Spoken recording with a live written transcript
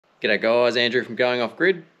G'day guys, Andrew from Going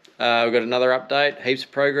Offgrid. We've got another update, heaps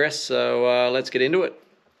of progress, so let's get into it.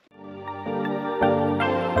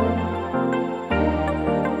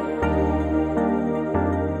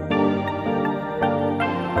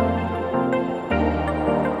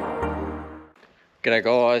 G'day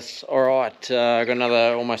guys, alright, I've got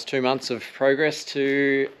another almost 2 months of progress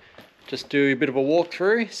to just do a bit of a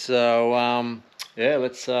walkthrough. So yeah,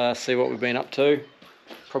 let's see what we've been up to.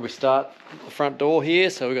 Probably start at the front door here.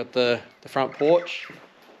 So we've got the front porch.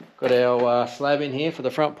 Got our slab in here for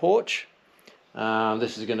the front porch.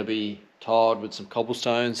 This is going to be tiled with some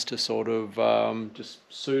cobblestones to sort of just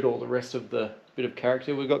suit all the rest of the bit of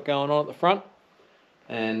character we've got going on at the front.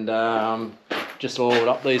 And just oiled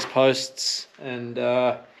up these posts, and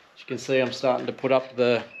as you can see, I'm starting to put up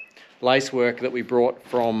the lace work that we brought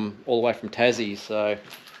from all the way from Tassie. So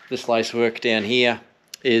this lace work down here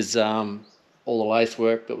is all the lace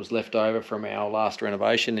work that was left over from our last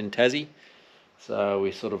renovation in Tassie. So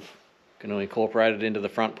we sort of going to incorporate it into the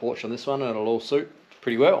front porch on this one, and it'll all suit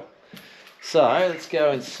pretty well. So let's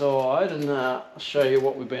go inside and I'll show you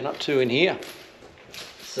what we've been up to in here.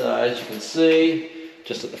 So as you can see,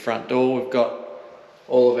 just at the front door, we've got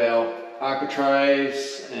all of our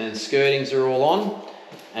architraves and skirtings are all on,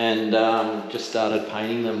 and just started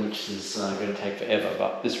painting them, which is going to take forever,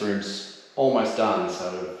 but this room's almost done.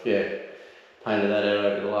 So yeah, painted that out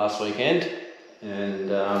over the last weekend.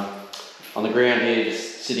 And on the ground here,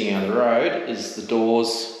 just sitting out the road, is the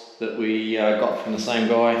doors that we got from the same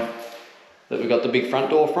guy that we got the big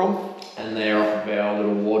front door from, and they're off of our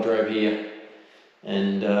little wardrobe here.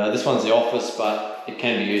 And this one's the office, but it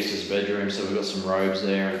can be used as a bedroom, so we've got some robes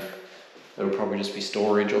there, and it'll probably just be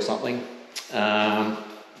storage or something. Now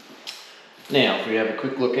if we have a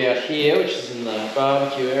quick look out here, which is in the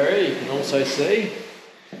barbecue area, you can also see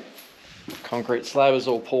concrete slab is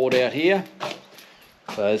all poured out here.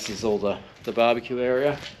 So this is all the barbecue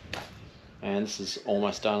area, and this is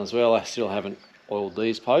almost done as well. I still haven't oiled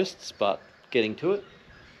these posts, but getting to it.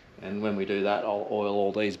 And when we do that, I'll oil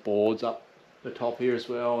all these boards up the top here as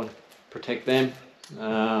well and protect them.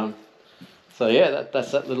 So yeah,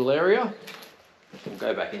 that's that little area. We'll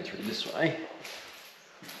go back in through this way,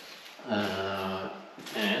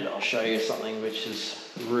 and I'll show you something which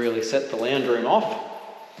has really set the lounge room off.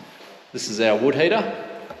 This is our wood heater,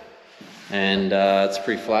 and it's a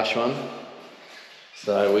pretty flash one.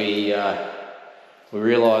 So we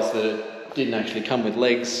realised that it didn't actually come with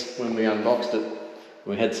legs when we unboxed it.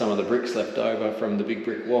 We had some of the bricks left over from the big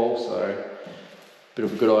brick wall, so bit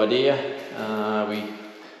of a good idea. We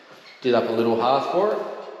did up a little hearth for it,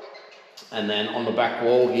 and then on the back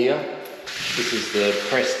wall here, this is the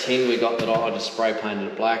pressed tin we got that I just spray painted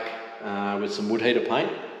it black with some wood heater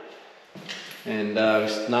paint, and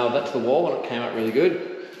we nailed that to the wall, and it came out really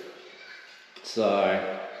good.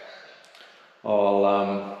 So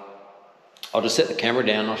I'll just set the camera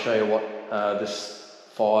down and I'll show you what this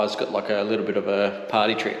fire's got, like a little bit of a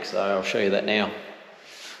party trick, so I'll show you that now.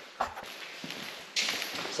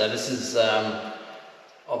 So this is,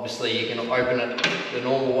 obviously you can open it the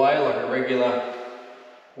normal way, like a regular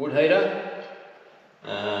wood heater.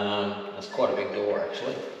 That's quite a big door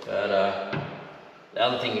actually, but the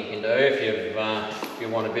other thing you can do, if you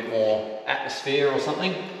want a bit more atmosphere or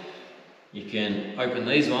something, you can open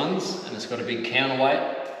these ones, and it's got a big counterweight,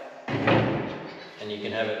 and you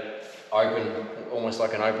can have it open, almost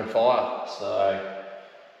like an open fire. So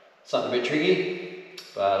something a bit tricky,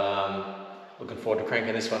 but looking forward to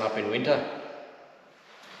cranking this one up in winter.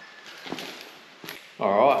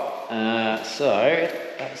 Alright, so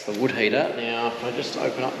that's the wood heater. Now if I just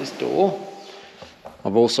open up this door,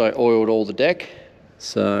 I've also oiled all the deck,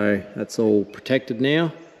 so that's all protected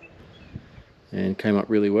now and came up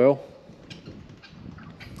really well.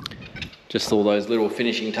 Just all those little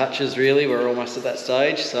finishing touches really, we're almost at that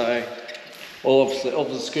stage. So all of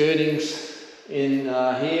the skirtings in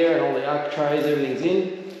here, and all the architraves, everything's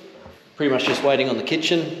in. Pretty much just waiting on the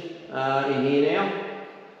kitchen in here now,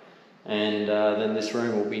 and then this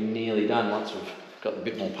room will be nearly done once we've got a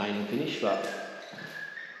bit more painting finished. But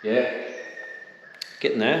yeah,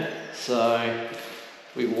 getting there. So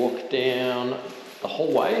we walk down the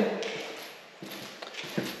hallway.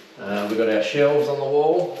 We've got our shelves on the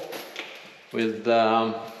wall with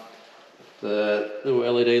the little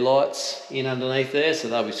LED lights in underneath there, so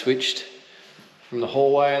they'll be switched from the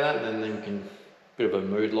hallway and that, and then we can bit of a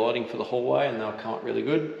mood lighting for the hallway, and they'll come up really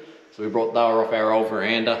good. So they were off our old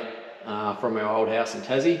veranda from our old house in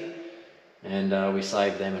Tassie, and we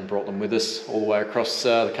saved them and brought them with us all the way across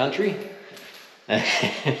the country.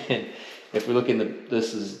 If we look in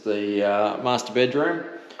this is the master bedroom.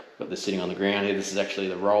 Got this sitting on the ground here. This is actually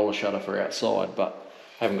the roller shutter for outside, but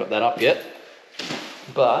Haven't got that up yet,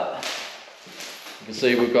 but you can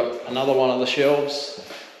see we've got another one of the shelves.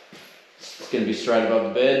 It's going to be straight above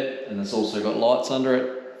the bed, and it's also got lights under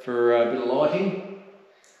it for a bit of lighting.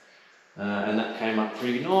 And that came up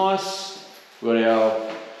pretty nice. We've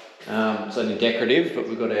got our, it's only decorative, but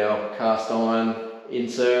we've got our cast iron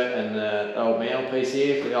insert and the old mantelpiece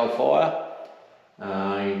here for the old fire.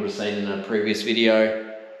 You would have seen in a previous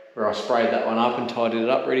video where I sprayed that one up and tidied it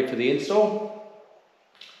up ready for the install.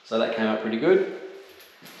 So that came out pretty good.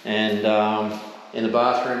 And in the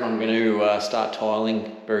bathroom I'm going to start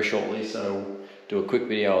tiling very shortly, so we'll do a quick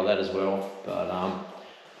video of that as well. But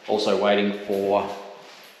also waiting for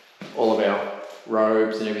all of our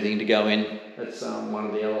robes and everything to go in. That's one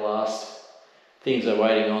of the other last things I'm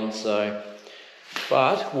waiting on. So,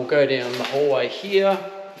 but we'll go down the hallway here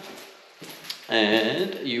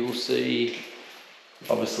and you will see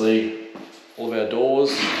obviously all of our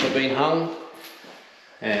doors have been hung,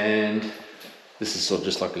 and this is sort of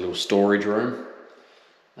just like a little storage room,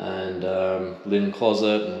 and linen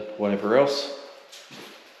closet and whatever else.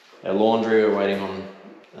 Our laundry, we're waiting on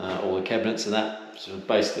all the cabinets and that. So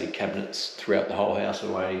basically cabinets throughout the whole house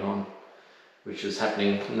we're waiting on, which is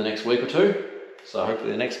happening in the next week or two. So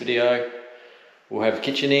hopefully the next video we'll have the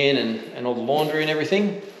kitchen in and all the laundry and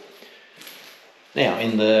everything. Now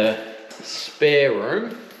in the spare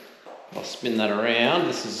room, I'll spin that around.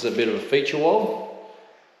 This is a bit of a feature wall.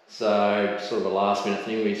 So sort of a last minute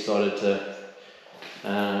thing, we decided to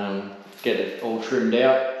get it all trimmed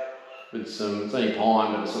out with some, it's only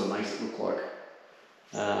pine, but it sort of makes it look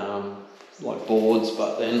like boards,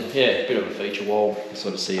 but then yeah, a bit of a feature wall.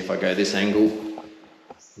 Sort of see if I go this angle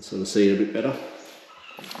and sort of see it a bit better.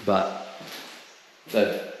 But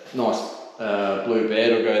that nice blue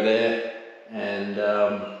bed will go there, and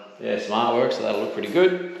yeah, some artwork, so that'll look pretty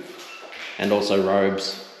good. And also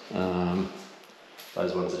robes,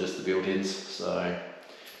 those ones are just the built-ins. So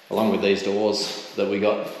along with these doors that we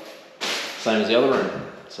got, same as the other room.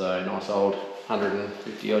 So nice old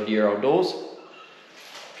 150 odd year old doors.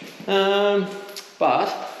 But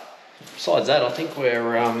besides that, I think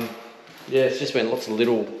we're yeah, it's just been lots of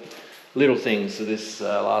little things for this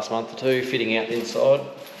last month or two, fitting out the inside.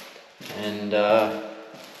 And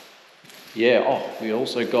yeah, oh, we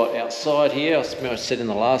also got outside here, I said in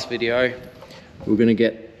the last video, we're going to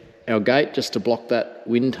get our gate just to block that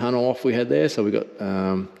wind tunnel off we had there. So we got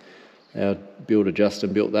our builder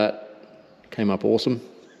Justin built that, came up awesome.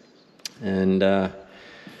 And the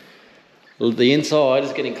inside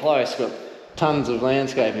is getting close. Got tons of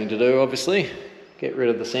landscaping to do, obviously. Get rid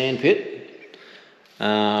of the sand pit.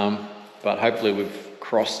 But hopefully we've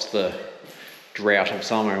crossed the drought of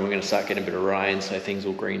summer and we're going to start getting a bit of rain, so things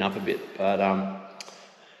will green up a bit. But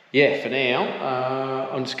yeah, for now,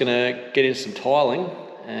 I'm just going to get in some tiling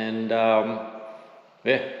and yeah,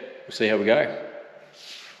 we'll see how we go.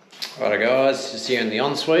 Righto guys, just here in the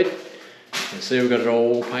ensuite. You can see we've got it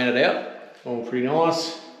all painted out. All pretty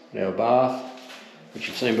nice. Our bath, which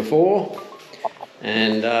you've seen before,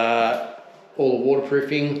 and all the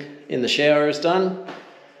waterproofing in the shower is done,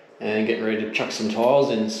 and getting ready to chuck some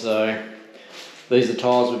tiles in. So these are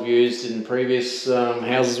tiles we've used in previous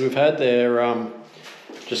houses we've had. They're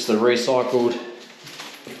just the recycled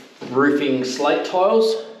roofing slate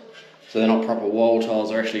tiles, so they're not proper wall tiles,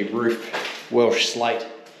 they're actually roof Welsh slate,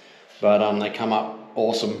 but they come up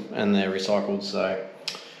awesome and they're recycled, so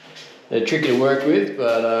they're tricky to work with,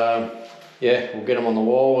 but yeah, we'll get them on the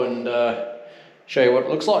wall and show you what it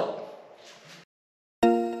looks like.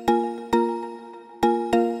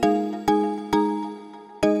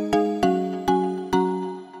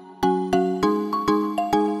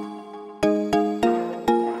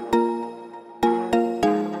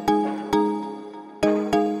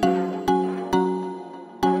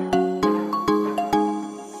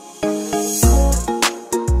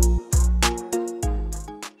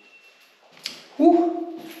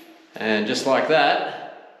 And just like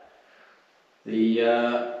that, the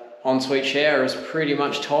ensuite shower is pretty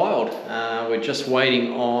much tiled. We're just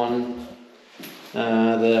waiting on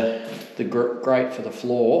the grate for the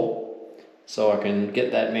floor, so I can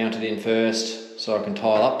get that mounted in first so I can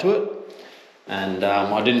tile up to it. And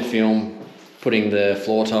I didn't film putting the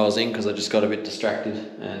floor tiles in because I just got a bit distracted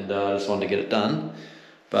and I just wanted to get it done.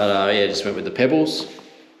 But yeah, just went with the pebbles.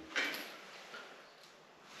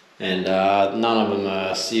 And none of them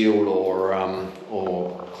are sealed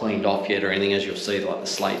or cleaned off yet or anything. As you'll see, like the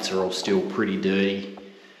slates are all still pretty dirty.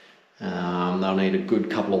 They'll need a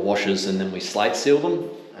good couple of washes, and then we slate seal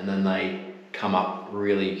them, and then they come up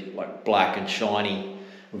really like black and shiny.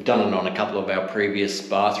 We've done it on a couple of our previous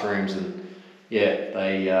bathrooms, and yeah,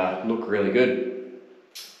 they look really good.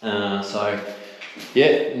 So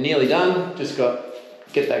yeah, nearly done. Just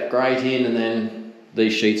get that grate in, and then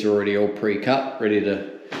these sheets are already all pre-cut, ready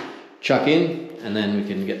to chuck in, and then we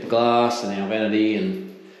can get the glass and our vanity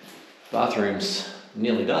and bathroom's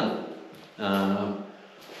nearly done.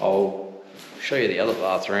 I'll show you the other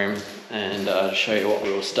bathroom and show you what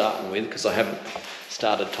we were starting with, because I haven't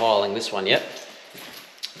started tiling this one yet.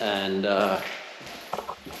 And you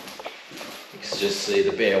can just see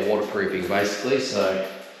the bare waterproofing basically, so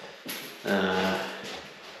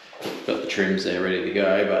got the trims there ready to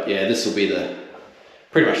go. But yeah, this will be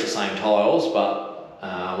pretty much the same tiles, but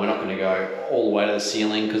we're not going to go all the way to the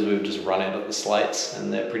ceiling because we've just run out of the slates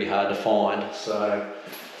and they're pretty hard to find. So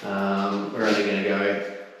we're only going to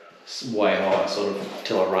go way high, sort of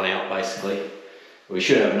till I run out basically. We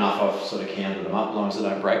should have enough. I've sort of counted them up, as long as I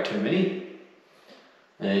don't break too many.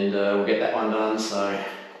 And we'll get that one done. So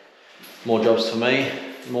more jobs for me,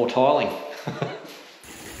 more tiling.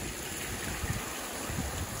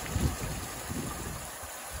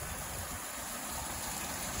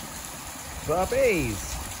 Puppies!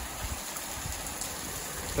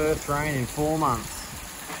 First rain in 4 months.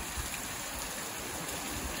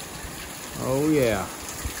 Oh yeah.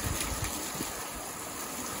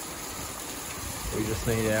 We just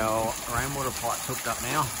need our rainwater pipes hooked up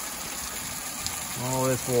now. All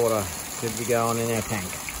this water should be going in our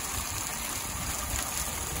tank.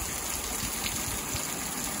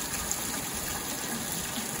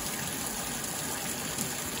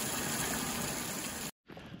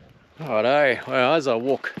 Righto, well, as I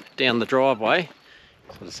walk down the driveway,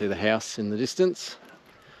 sort of see the house in the distance.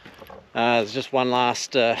 There's just one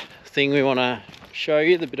last thing we want to show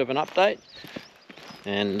you, the bit of an update.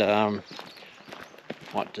 And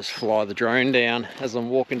might just fly the drone down as I'm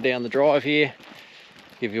walking down the drive here.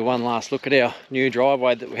 Give you one last look at our new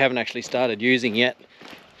driveway that we haven't actually started using yet.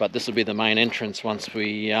 But this will be the main entrance once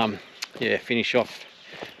we finish off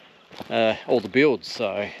all the builds.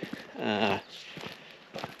 So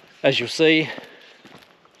as you'll see,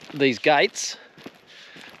 these gates,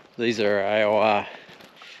 these are our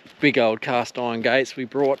big old cast iron gates we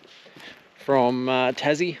brought from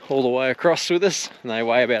Tassie all the way across with us, and they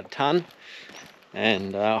weigh about a tonne.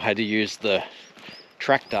 And I had to use the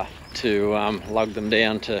tractor to lug them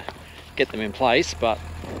down to get them in place, but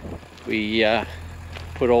we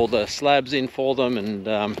put all the slabs in for them and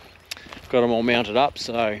got them all mounted up.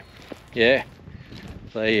 So yeah,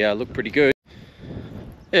 they look pretty good.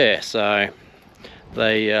 Yeah, so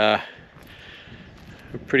they are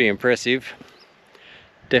pretty impressive,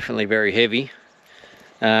 definitely very heavy.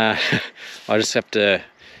 I just have to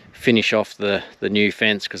finish off the new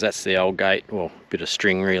fence, because that's the old gate, well, a bit of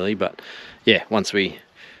string really, but yeah, once we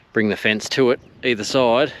bring the fence to it, either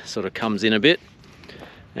side sort of comes in a bit,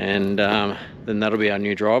 and then that'll be our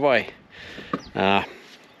new driveway.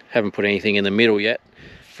 Haven't put anything in the middle yet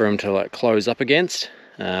for them to like close up against,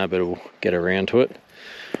 but we'll get around to it.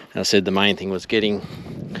 I said the main thing was getting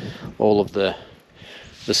all of the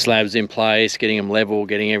slabs in place, getting them level,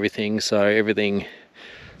 getting everything so everything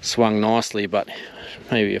swung nicely. But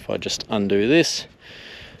maybe if I just undo this,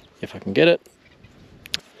 if I can get it.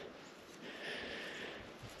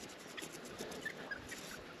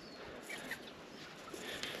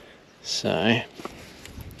 So,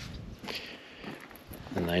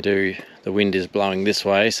 and they do, the wind is blowing this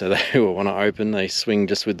way, so they will want to open, they swing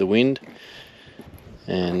just with the wind.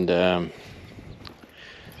 And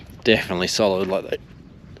definitely solid, like that.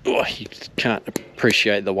 Oh, you can't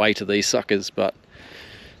appreciate the weight of these suckers, but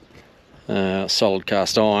solid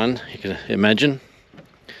cast iron, you can imagine.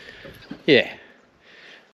 Yeah.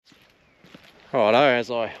 Righto,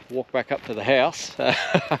 as I walk back up to the house,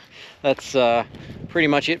 that's pretty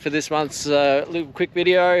much it for this month's little quick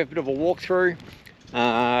video, a bit of a walkthrough.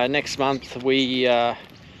 Next month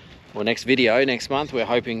next video next month, we're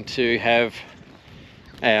hoping to have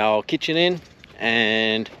our kitchen in,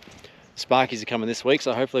 and Sparkies are coming this week,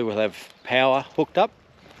 so hopefully we'll have power hooked up,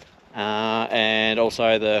 and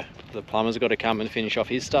also the plumber's got to come and finish off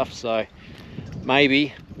his stuff, so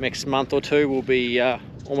maybe next month or two we'll be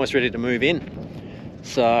almost ready to move in.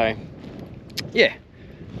 So yeah,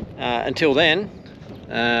 until then,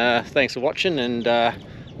 thanks for watching, and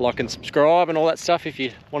like and subscribe and all that stuff if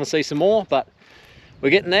you want to see some more, but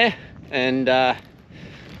we're getting there. And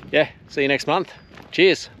yeah, see you next month.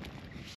 Cheers.